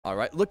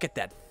Alright, look at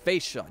that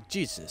face shot,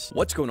 Jesus.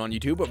 What's going on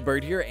YouTube?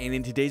 Bird here, and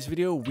in today's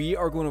video, we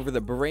are going over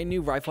the brand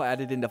new rifle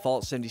added into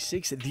Fallout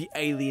 76, the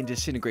Alien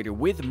Disintegrator,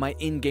 with my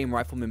in-game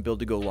rifleman build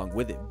to go along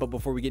with it. But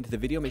before we get into the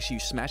video, make sure you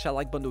smash that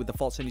like button with the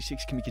Fallout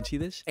 76 can see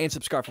this, and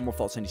subscribe for more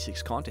Fallout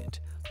 76 content.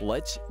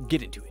 Let's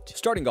get into it.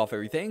 Starting off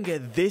everything,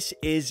 this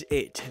is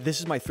it. This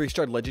is my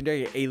 3-star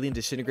legendary Alien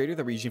Disintegrator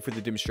that we're using for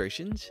the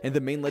demonstrations, and the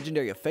main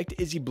legendary effect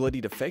is the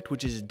Bloodied effect,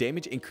 which is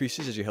damage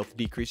increases as your health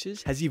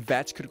decreases, has the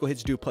VATS critical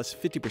hits do plus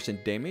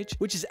 50% damage,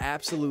 which is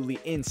absolutely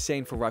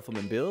insane for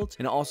rifleman builds,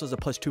 and it also has a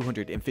plus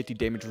 250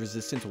 damage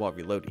resistance while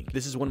reloading.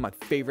 This is one of my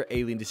favorite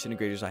Alien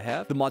Disintegrators I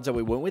have. The mods that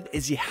we went with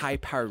is the high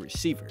power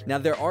receiver. Now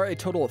there are a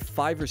total of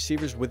 5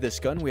 receivers with this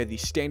gun. We have the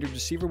standard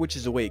receiver, which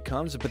is the way it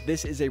comes, but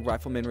this is a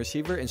rifleman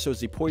receiver, and so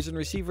is the poison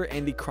receiver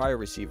and the cryo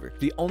receiver.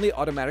 The only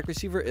automatic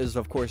receiver is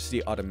of course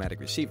the automatic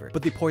receiver,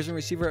 but the poison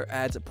receiver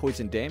adds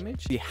poison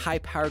damage. The high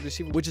powered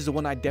receiver, which is the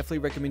one I definitely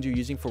recommend you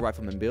using for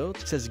rifleman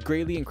builds, says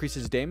greatly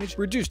increases damage,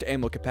 reduced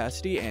ammo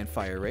capacity, and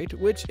fire rate,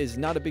 which is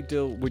not a big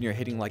deal when you're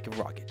hitting like a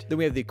rocket. Then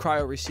we have the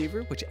cryo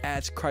receiver, which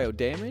adds cryo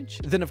damage.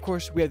 Then of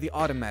course we have the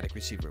automatic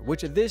receiver,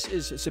 which this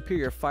is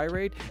superior fire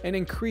rate and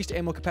increased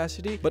ammo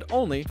capacity, but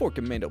only for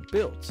commando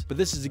builds. But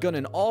this is the gun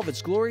in all of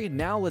its glory.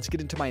 Now let's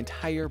get into my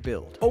entire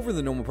build. Over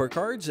the normal perk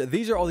cards,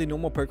 these are all the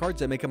normal perk cards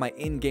that make up my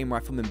in-game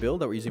rifleman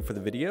build that we're using for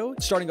the video.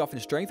 Starting off in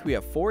strength, we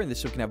have 4, and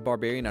this one can have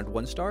barbarian at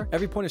 1 star.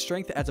 Every point of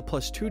strength adds a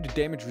plus 2 to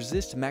damage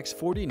resist, max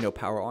 40, no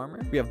power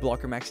armor. We have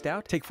blocker maxed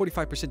out, take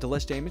 45% to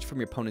less damage from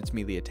your opponent's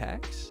melee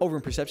attacks. Over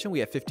in perception, we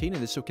have 15,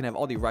 and this one can have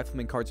all the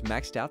rifleman cards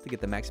maxed out to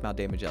get the max amount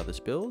damage out of this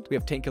build. We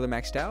have tank killer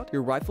maxed out.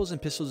 Your rifles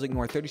and pistols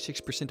ignore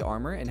 36%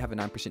 armor and have a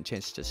 9%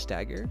 chance to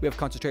stagger. We have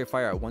concentrated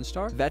fire at 1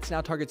 star. Vats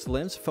now targets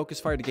limbs, focus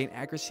fire to gain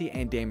accuracy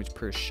and damage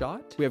per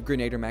shot. We have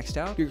grenader maxed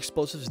out. Your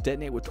explosives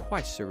detonate with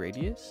twice the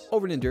radius.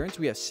 Over in endurance,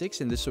 we have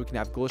 6, and this one can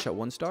have ghoulish at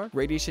 1 star.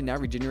 Radiation now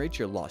regenerates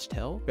your lost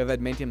health. We have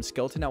adamantium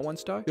skeleton at 1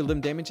 star. Your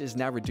limb damage is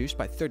now reduced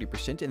by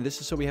 30%, and this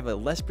is so we have a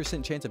less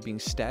percent chance of being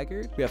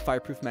staggered. We have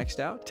fireproof maxed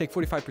out. Take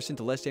 45%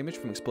 to less damage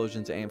from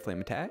explosions and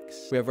flame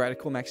attacks. We have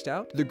radical maxed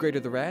out. The greater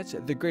the rads,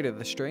 the greater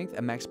the strength,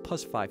 a max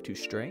plus 5 to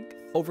strength.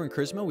 Over in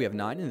charisma, we have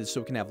 9, and this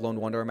so we can have lone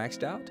wanderer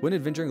maxed out. When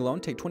adventuring alone,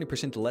 take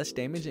 20% less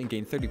damage and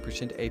gain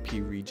 30% AP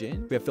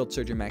regen. We have field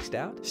surgeon maxed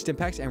out.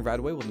 Stimpaks and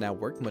radaway will now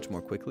work much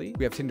more quickly.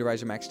 We have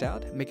tenderizer maxed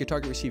out. Make your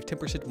target receive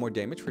 10% more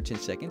damage for 10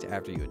 seconds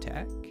after you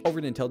attack. Over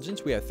in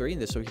intelligence, we have 3,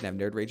 and this so we can have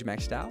nerd rage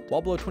maxed out.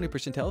 While below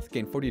 20% health,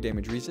 gain 40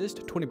 damage resist,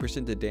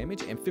 20% to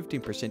damage, and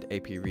 15%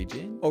 AP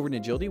regen. Over in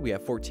agility, we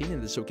have 14,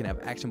 and this so we can have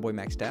action boy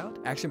maxed out.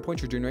 Action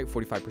points regenerate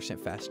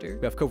 45% faster.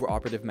 We have covert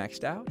operative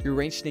maxed out. Your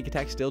ranged sneak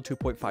attack still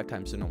 2.5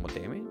 times the normal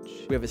damage.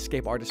 We have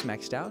escape artist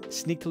maxed out.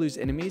 Sneak to lose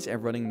enemies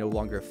and running no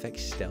longer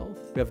affects stealth.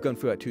 We have gun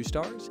fu at 2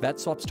 stars. That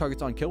swaps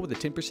targets on kill with a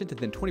 10% and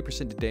then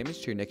 20% of damage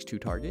to your next 2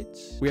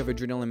 targets. We have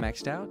adrenaline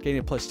maxed out,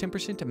 gaining plus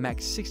 10% to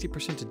max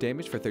 60% of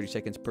damage for 30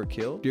 seconds per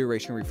kill.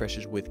 Duration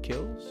refreshes with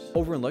kills.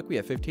 Over in luck, we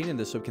have 15, and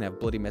this one can have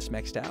bloody mess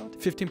maxed out.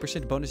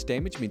 15% bonus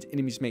damage means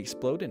enemies may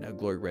explode in a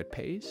glory red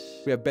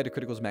pace. We have better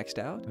criticals maxed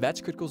out.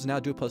 VATS criticals now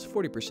do plus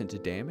 40% to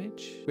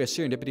damage. We have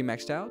serendipity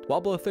maxed out.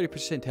 While below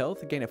 30%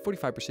 health, gain a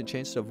 45%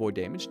 chance to avoid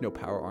damage, no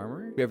power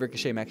armor. We have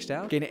ricochet maxed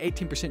out. Gain an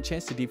 18%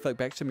 chance to deflect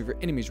back some of your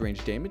enemy's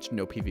range damage,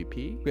 no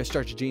PvP. We have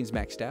starch genes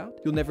maxed out.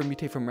 You'll never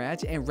mutate from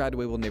rads, and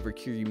radaway will never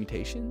cure you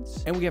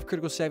mutations. And we have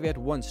critical savvy at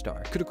 1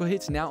 star. Critical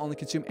hits now only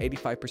consume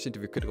 85%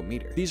 of your critical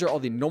meter. These are all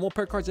the normal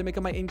perk cards that make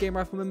up my in-game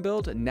rifleman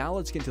build. Now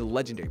let's get into the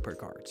legendary perk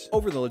cards.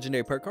 Over the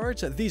legendary perk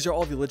cards, these are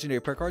all the legendary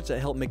perk cards that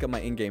help make up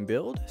my in-game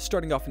build.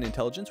 Starting off in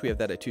intelligence, we have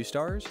that at 2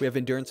 stars. We have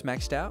endurance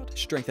maxed out,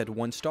 strength at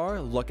 1 star,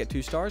 luck at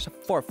 2 stars,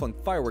 far-flung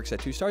fireworks at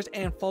 2 stars,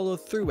 and follow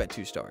through at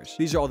 2 stars.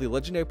 These are all the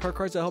legendary perk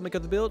cards that help make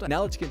up the build.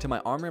 Now let's get into my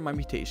armor and my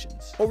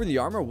mutations. Over the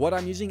armor, what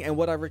I'm using and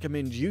what I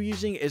recommend you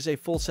using is a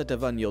full set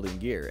of unyielding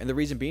gear, and the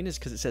reason being is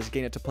because it says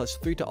gain up to plus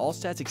 3 to all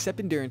stats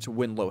except endurance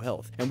when low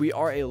health, and we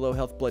are a low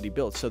health bloody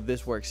build, so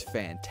this works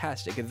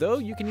fantastic, though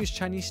you can use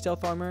Chinese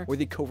stealth armor or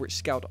the covert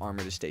scout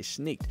armor to stay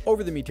sneaked.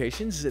 Over the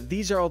mutations,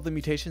 these are all the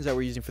mutations that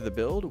we're using for the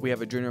build. We have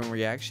adrenaline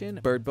reaction,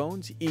 bird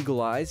bones,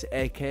 eagle eyes,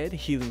 egghead,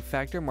 healing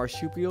factor,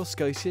 marsupial,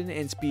 skeleton,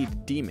 and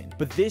speed demon.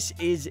 But this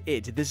is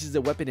it. This is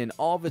the weapon in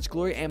all of its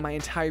glory and my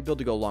entire build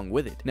to go along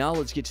with it. Now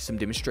let's get to some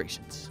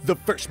demonstrations. The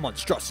first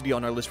monstrosity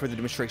on our list for the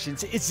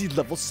demonstrations is the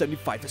level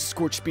 75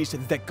 scorched beast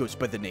that goes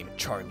by the name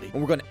Charlie,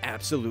 and we're going to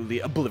absolutely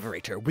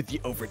obliterate her with the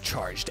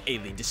overcharged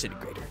Alien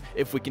Disintegrator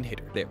if we can hit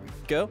her. There we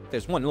go.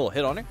 There's one little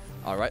hit on her.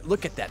 All right,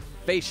 look at that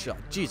face shot.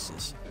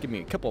 Jesus, give me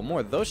a couple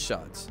more of those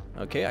shots.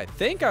 Okay, I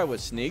think I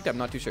was sneaked. I'm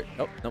not too sure.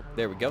 Oh, nope,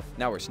 there we go.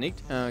 Now we're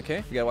sneaked.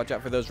 Okay, we gotta watch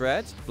out for those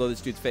rads. Blow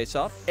this dude's face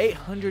off.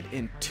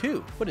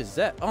 802. What is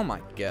that? Oh my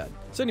god.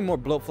 So any more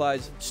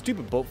bloatflies?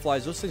 Stupid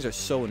bloatflies. Those things are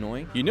so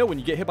annoying. You know when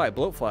you get hit by a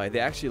bloatfly, they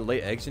actually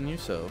lay eggs in you,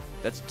 so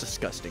that's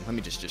disgusting. Let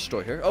me just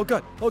destroy her. Oh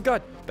god. Oh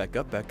god. Back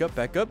up, back up,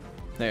 back up.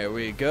 There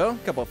we go.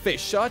 Couple of face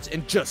shots,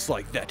 and just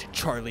like that,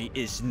 Charlie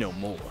is no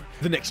more.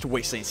 The next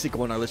Wasteland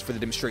sequel on our list for the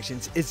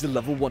demonstrations is the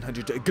level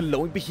 100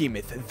 glowing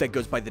behemoth that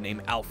goes by the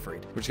name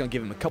Alfred. We're just gonna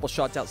give him a couple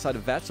shots outside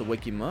of vats to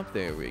wake him up.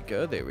 There we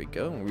go, there we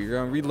go. We're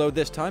gonna reload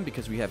this time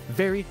because we have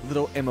very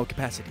little ammo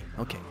capacity.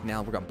 Okay,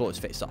 now we're gonna blow his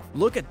face off.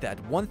 Look at that,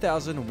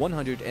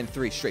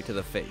 1,103 straight to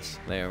the face.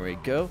 There we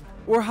go.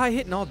 We're high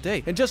hitting all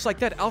day, and just like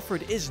that,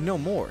 Alfred is no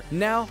more.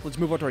 Now, let's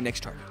move on to our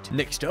next target.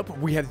 Next up,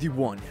 we have the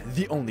one,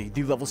 the only,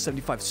 the level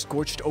 75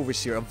 Scorched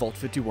Overseer of Vault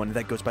 51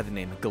 that goes by the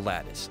name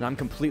Gladys. Now, I'm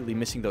completely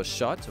missing those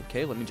shots.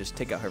 Okay, let me just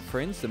take out her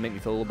friends to make me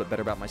feel a little bit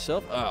better about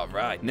myself. All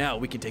right, now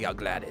we can take out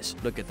Gladys.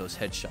 Look at those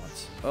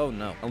headshots. Oh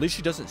no, at least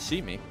she doesn't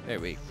see me.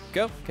 There we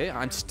go. Okay,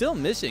 I'm still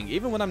missing.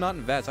 Even when I'm not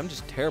in VATS, I'm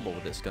just terrible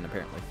with this gun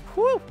apparently.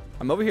 Whew!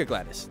 I'm over here,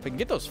 Gladys. If I can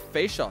get those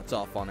face shots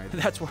off on her,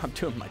 that's where I'm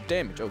doing my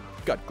damage. Oh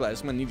god,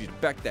 Gladys, I'm gonna need you to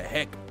back the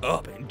heck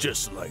up. And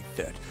just like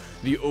that,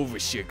 the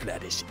Overseer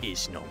Gladys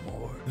is no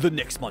more. The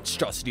next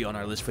monstrosity on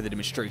our list for the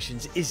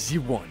demonstrations is the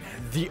one,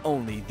 the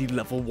only, the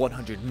level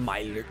 100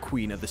 Myler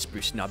Queen of the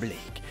Spruce Knob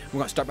Lake. We're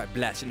gonna start by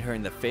blasting her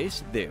in the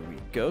face. There we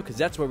go, because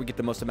that's where we get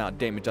the most amount of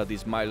damage out of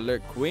these Myler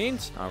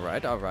Queens.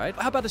 Alright, alright.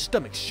 How about a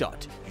stomach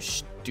shot? You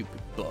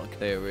stupid bug.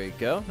 There we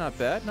go. Not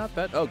bad, not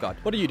bad. Oh god,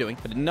 what are you doing?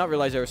 I did not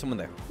realize there was someone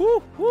there.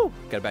 Woo, woo.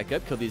 Gotta back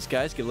up, kill these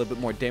guys, get a little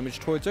bit more damage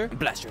towards her, and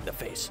blast her in the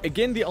face.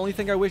 Again, the only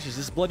thing I wish is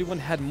this bloody one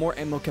had more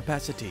ammo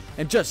capacity.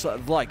 And just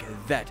like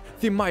that,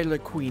 the Myler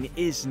Queen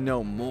is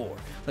no more.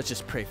 Let's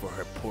just pray for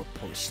her poor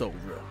soul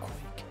real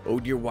quick. Oh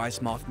dear wise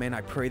Mothman,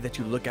 I pray that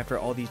you look after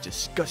all these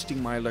disgusting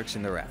Mylurks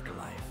in their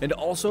afterlife. And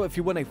also, if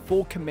you want a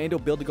full commando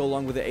build to go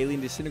along with the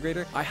Alien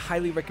Disintegrator, I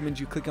highly recommend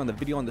you click on the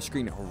video on the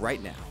screen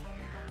right now.